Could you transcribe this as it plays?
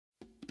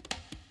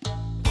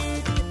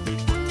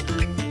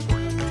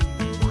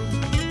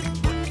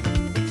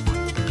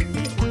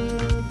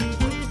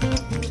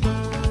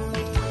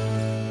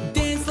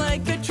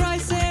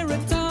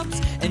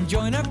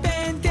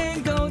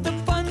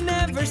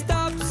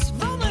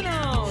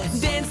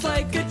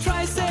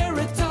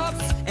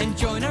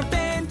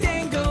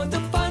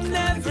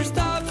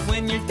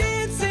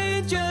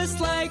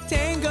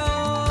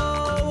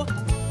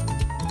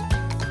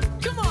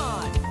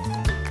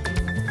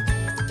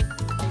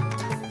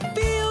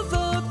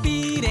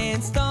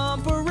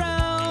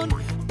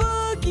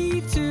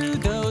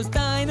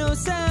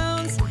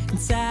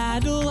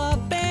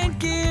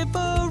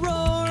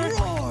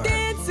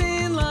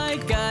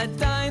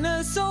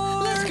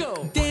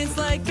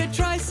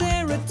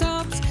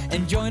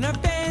join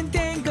our band,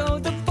 Tango.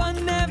 The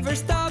fun never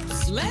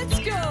stops. Let's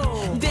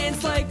go!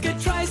 Dance like a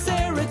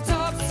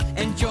triceratops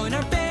and join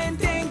our band,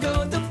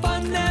 Tango. The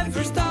fun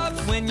never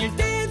stops when you're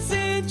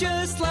dancing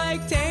just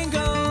like Tango.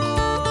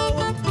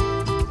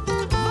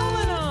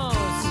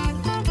 Vámonos!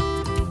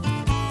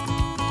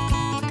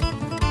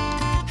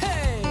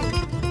 Hey!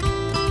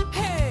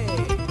 Hey!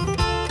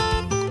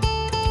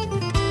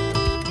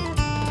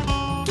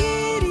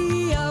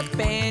 Giddy up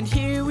and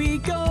here we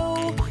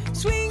go.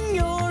 Swing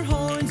your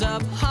horns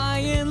up high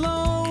and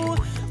low.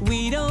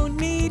 We don't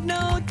need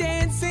no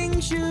dancing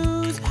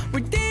shoes. We're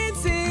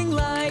dancing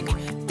like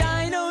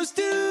dinos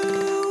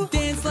do.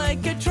 Dance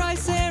like a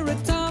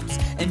triceratops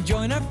and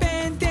join our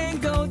band,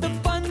 Tango. The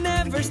fun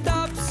never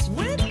stops.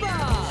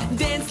 Whip-a!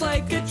 Dance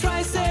like a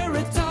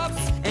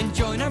triceratops and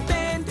join our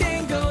band,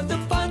 Tango. The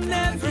fun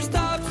never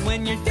stops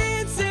when you're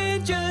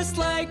dancing just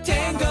like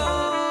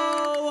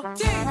Tango.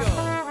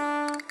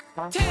 Tango!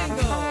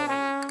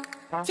 Tango!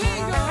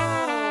 Tango!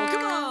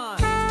 Come on!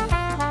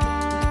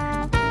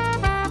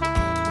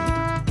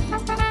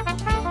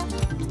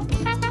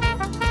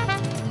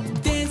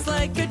 Dance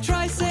like a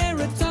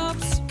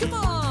triceratops. Come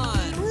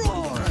on!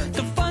 Roar!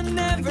 The fun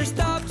never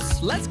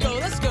stops. Let's go,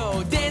 let's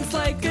go! Dance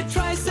like a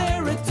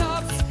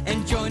triceratops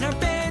and join our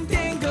band,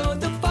 Tango.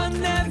 The fun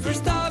never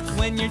stops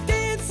when you're dancing